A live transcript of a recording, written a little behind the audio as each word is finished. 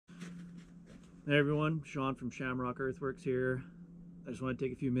Hey everyone, Sean from Shamrock Earthworks here. I just want to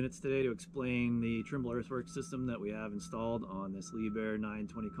take a few minutes today to explain the Trimble Earthworks system that we have installed on this Liebherr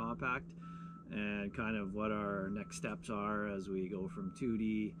 920 Compact and kind of what our next steps are as we go from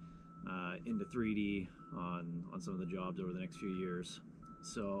 2D into 3D on some of the jobs over the next few years.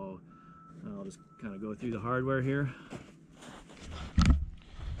 So I'll just kind of go through the hardware here.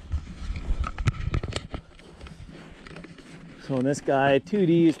 So in this guy,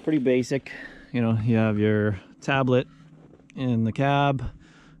 2D is pretty basic. You know, you have your tablet in the cab,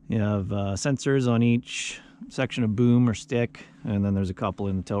 you have sensors on each section of boom or stick, and then there's a couple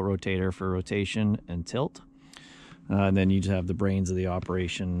in the tilt rotator for rotation and tilt. And then you just have the brains of the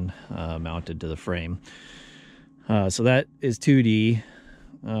operation mounted to the frame. So that is 2D.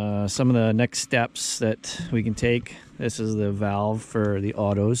 Some of the next steps that we can take, this is the valve for the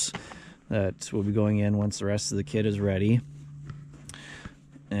autos that will be going in once the rest of the kit is ready.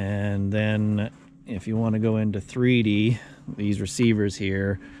 And then if you want to go into 3D, these receivers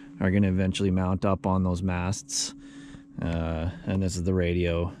here are going to eventually mount up on those masts. And this is the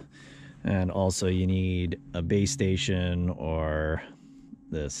radio. And also you need a base station or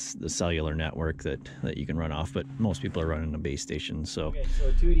the cellular network that you can run off, but most people are running a base station. So okay, so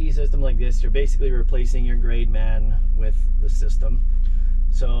a 2D system like this, you're basically replacing your grade man with the system.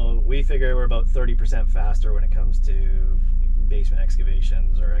 So we figure we're about 30% faster when it comes to basement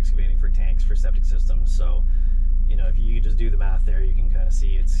excavations or excavating for tanks for septic systems. So, you know, if you just do the math there, you can kind of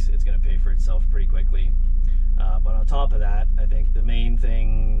see it's going to pay for itself pretty quickly. But on top of that, I think the main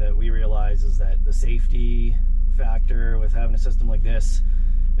thing that we realize is that the safety factor with having a system like this,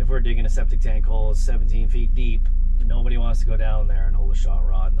 if we're digging a septic tank hole 17 feet deep, nobody wants to go down there and hold a shot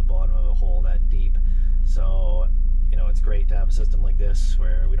rod in the bottom of a hole that deep. So, you know, it's great to have a system like this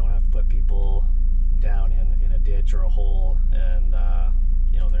where we don't have to put people down in a ditch or a hole, and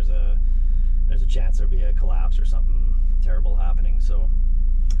you know, there's a chance there'll be a collapse or something terrible happening. So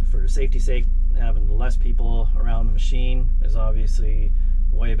for safety's sake, having less people around the machine is obviously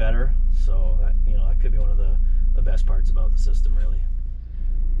way better. So that, you know, that could be one of the best parts about the system, really.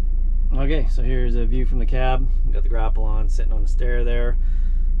 Okay, so here's a view from the cab. We've got the grapple on, sitting on the stair there.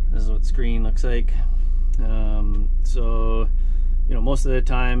 This is what the screen looks like. So, you know, most of the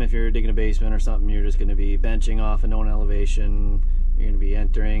time if you're digging a basement or something, you're just going to be benching off a known elevation. You're going to be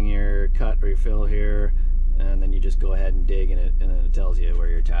entering your cut or your fill here, and then you just go ahead and dig, and then it tells you where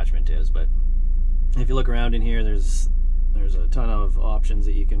your attachment is. But if you look around in here, there's a ton of options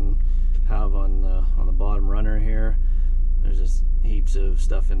that you can have on the bottom runner here. There's just heaps of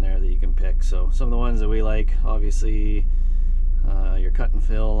stuff in there that you can pick. So some of the ones that we like, obviously, your cut and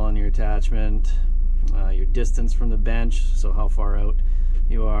fill on your attachment, your distance from the bench, so how far out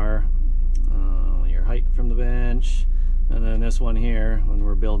you are, your height from the bench, and then this one here, when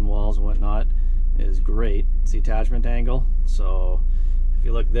we're building walls and whatnot, is great. It's the attachment angle. So if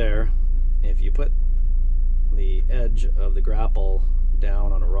you look there, if you put the edge of the grapple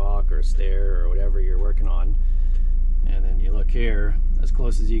down on a rock or a stair or whatever you're working on, and then you look here, as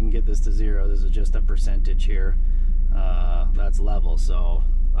close as you can get this to zero, this is just a percentage here, that's level. So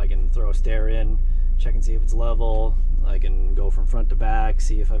I can throw a stair in, check and see if it's level. I can go from front to back,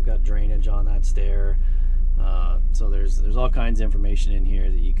 see if I've got drainage on that stair. So there's all kinds of information in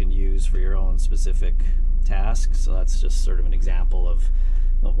here that you can use for your own specific task. So that's just sort of an example of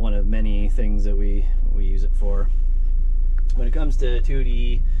one of many things that we use it for. When it comes to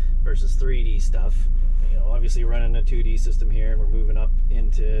 2D versus 3D stuff, you know, obviously running a 2D system here, and we're moving up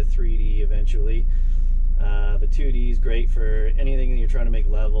into 3D eventually. The 2D is great for anything that you're trying to make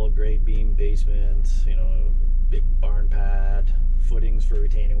level, grade beam, basement, you know, big barn pad, footings for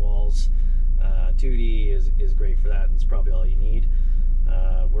retaining walls. 2D is great for that, and it's probably all you need.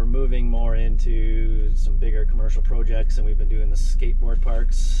 We're moving more into some bigger commercial projects, and we've been doing the skateboard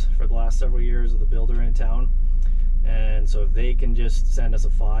parks for the last several years with a builder in town. And so if they can just send us a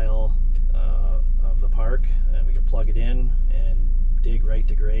file of the park, and we can plug it in and dig right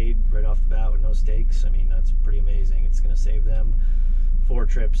to grade right off the bat with no stakes, I mean, that's pretty amazing. It's going to save them 4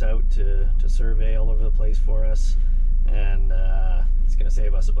 trips out to survey all over the place for us, and it's going to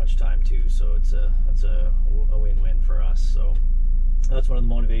save us a bunch of time too. So it's a win-win for us. So that's one of the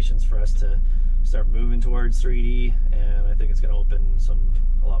motivations for us to start moving towards 3D, and I think it's going to open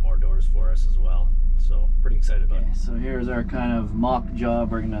a lot more doors for us as well. So pretty excited about it. So here's our kind of mock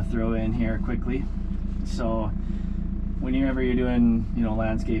job we're going to throw in here quickly. So whenever you're doing, you know,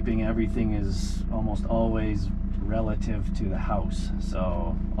 landscaping, everything is almost always relative to the house.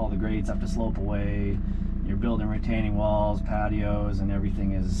 So all the grades have to slope away. You're building retaining walls, patios, and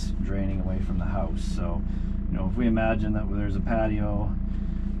everything is draining away from the house. So, you know, if we imagine that there's a patio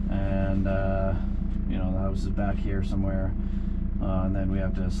and house is back here somewhere. And then we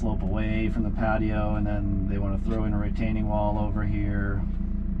have to slope away from the patio, and then they want to throw in a retaining wall over here.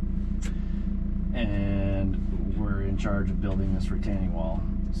 And we're in charge of building this retaining wall.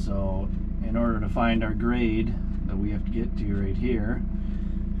 So in order to find our grade that we have to get to right here,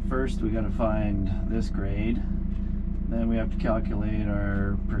 first we got to find this grade. Then we have to calculate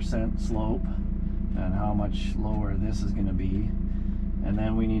our percent slope and how much lower this is going to be. And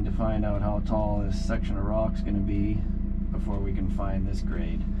then we need to find out how tall this section of rock is going to be before we can find this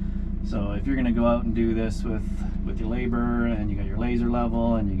grade. So if you're going to go out and do this with your labor, and you got your laser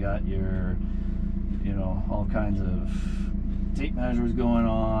level, and you got your, you know, all kinds of tape measures going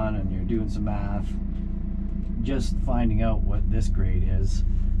on, and you're doing some math, just finding out what this grade is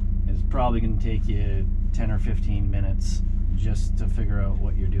probably going to take you 10 or 15 minutes just to figure out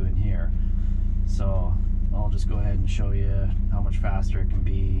what you're doing here. So I'll just go ahead and show you how much faster it can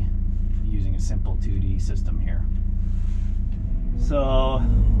be using a simple 2D system here. So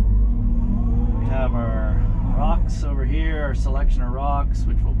we have our rocks over here, our selection of rocks,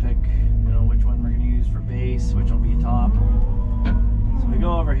 which we'll pick, you know, which one we're going to use for base, which will be top. So we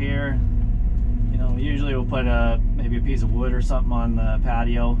go over here, you know, usually we'll put maybe a piece of wood or something on the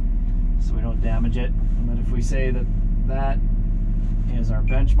patio so we don't damage it. But if we say that that is our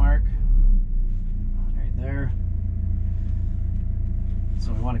benchmark right there,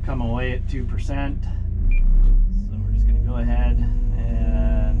 so we want to come away at 2%. So we're just going to go ahead,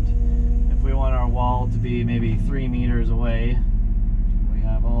 and if we want our wall to be maybe 3 meters away, we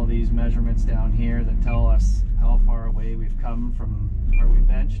have all these measurements down here that tell us how far away we've come from where we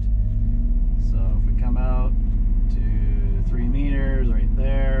benched. So if we come out to 3 meters right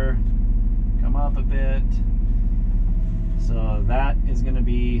there, come up a bit, so that is going to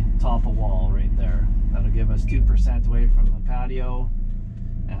be top of wall right there. That'll give us 2% away from the patio,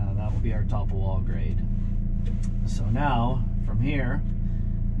 and that will be our top of wall grade. So now from here,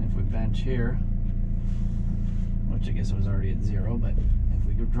 if we bench here, which I guess it was already at 0, but if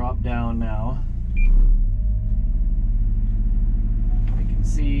we go drop down now, we can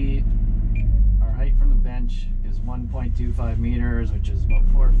see our height from the bench is 1.25 meters, which is about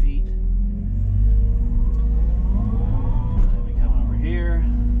 4 feet. Then we come over here.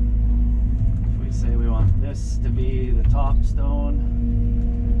 If we say we want this to be the top stone,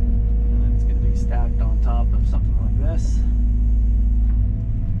 and then it's going to be stacked on top of something like this,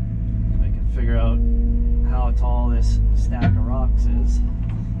 we can figure out how tall this stack of rocks is.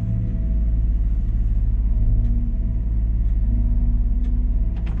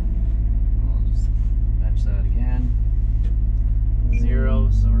 I'll just bench that again. 0,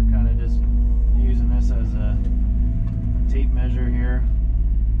 so we're kind of just using this as a tape measure here.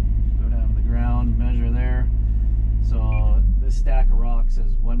 Go down to the ground, measure there. So this stack of rocks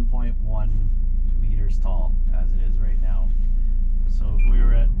is 1.1 meters tall as it is right now. So if we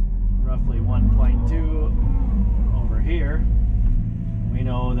were at roughly 1.2 over here, we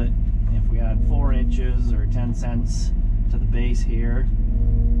know that if we add 4 inches or 10 cents to the base here,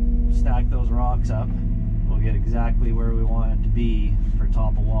 stack those rocks up, we'll get exactly where we want it to be for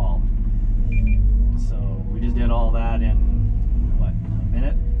top of wall. So we just did all that in, what, a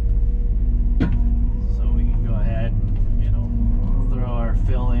minute? So we can go ahead and, you know, throw our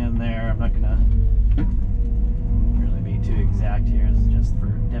fill in there. I'm not gonna really be too exact here. This is just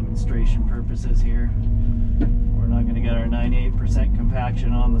for demonstration purposes here. We're not gonna get our 98%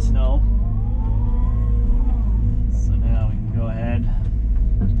 compaction on the snow. So now we can go ahead.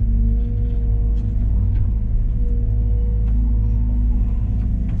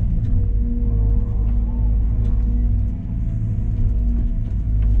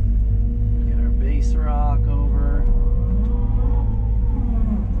 Rock over.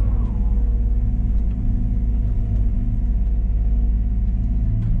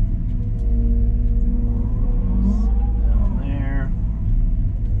 Down there.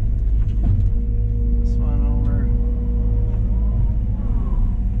 This one over.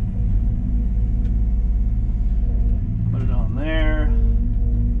 Put it on there.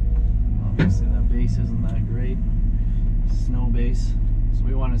 Obviously that base isn't that great. Snow base. So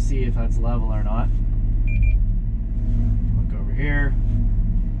we want to see if that's level or not. Look over here.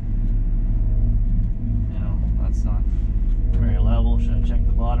 You know, that's not very level. Should I check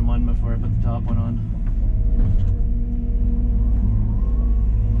the bottom one before I put the top one on?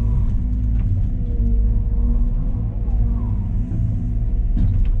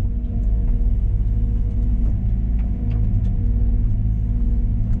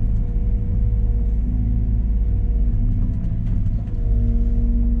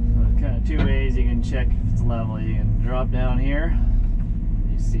 Two ways you can check if it's level. You can drop down here,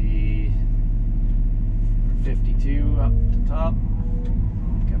 you see 52 up to top.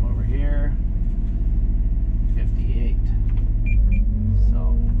 Come over here, 58.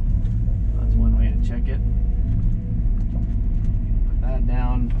 So that's one way to check it. Put that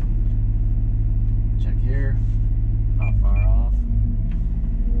down. Check here. Not far off.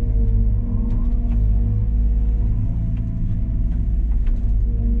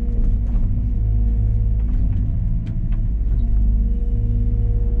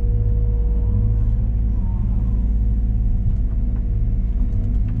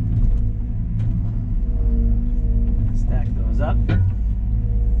 Stack those up. Then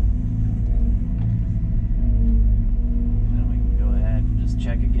we can go ahead and just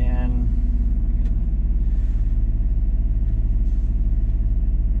check again.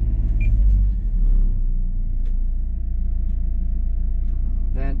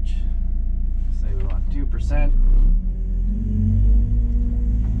 Bench, say we want 2%.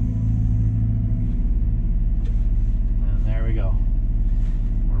 And there we go.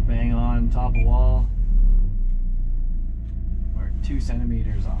 We're bang on top of wall. We're 2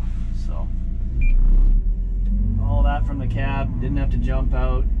 centimeters off. So all that from the cab, didn't have to jump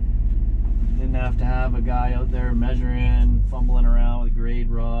out, didn't have to have a guy out there measuring, fumbling around with a grade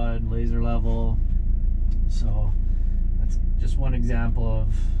rod, laser level. So that's just one example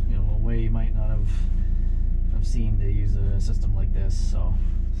of, you know, a way you might not have seen to use a system like this. So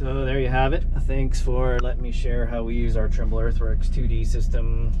there you have it. Thanks for letting me share how we use our Trimble Earthworks 2D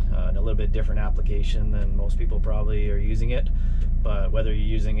system in a little bit different application than most people probably are using it. But whether you're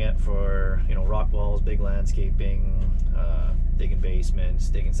using it for, you know, rock walls, big landscaping, digging basements,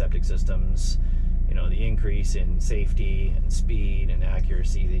 digging septic systems, you know, the increase in safety and speed and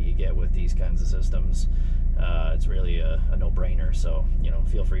accuracy that you get with these kinds of systems, it's really a no-brainer. So, you know,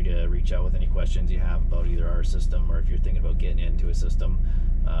 feel free to reach out with any questions you have about either our system or if you're thinking about getting into a system,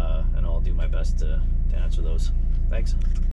 and I'll do my best to answer those. Thanks.